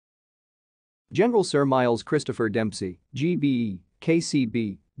General Sir Miles Christopher Dempsey, GBE,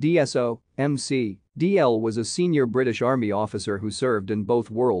 KCB, DSO, MC, DL was a senior British Army officer who served in both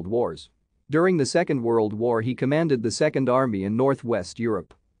World Wars. During the Second World War he commanded the Second Army in Northwest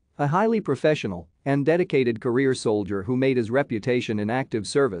Europe. A highly professional and dedicated career soldier who made his reputation in active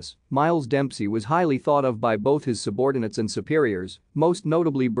service, Miles Dempsey was highly thought of by both his subordinates and superiors, most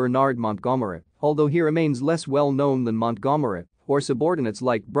notably Bernard Montgomery, although he remains less well known than Montgomery or subordinates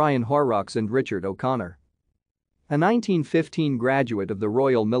like Brian Horrocks and Richard O'Connor. A 1915 graduate of the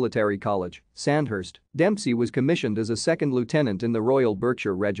Royal Military College, Sandhurst, Dempsey was commissioned as a second lieutenant in the Royal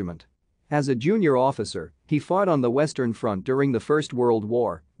Berkshire Regiment. As a junior officer, he fought on the Western Front during the First World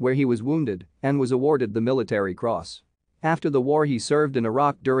War, where he was wounded and was awarded the Military Cross. After the war he served in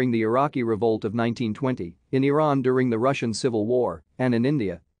Iraq during the Iraqi Revolt of 1920, in Iran during the Russian Civil War, and in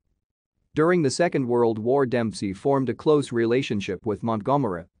India. During the Second World War Dempsey formed a close relationship with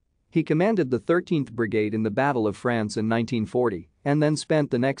Montgomery. He commanded the 13th Brigade in the Battle of France in 1940 and then spent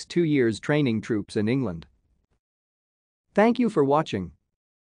the next 2 years training troops in England. Thank you for watching.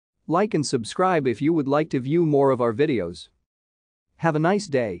 Like and subscribe if you would like to view more of our videos. Have a nice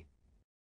day.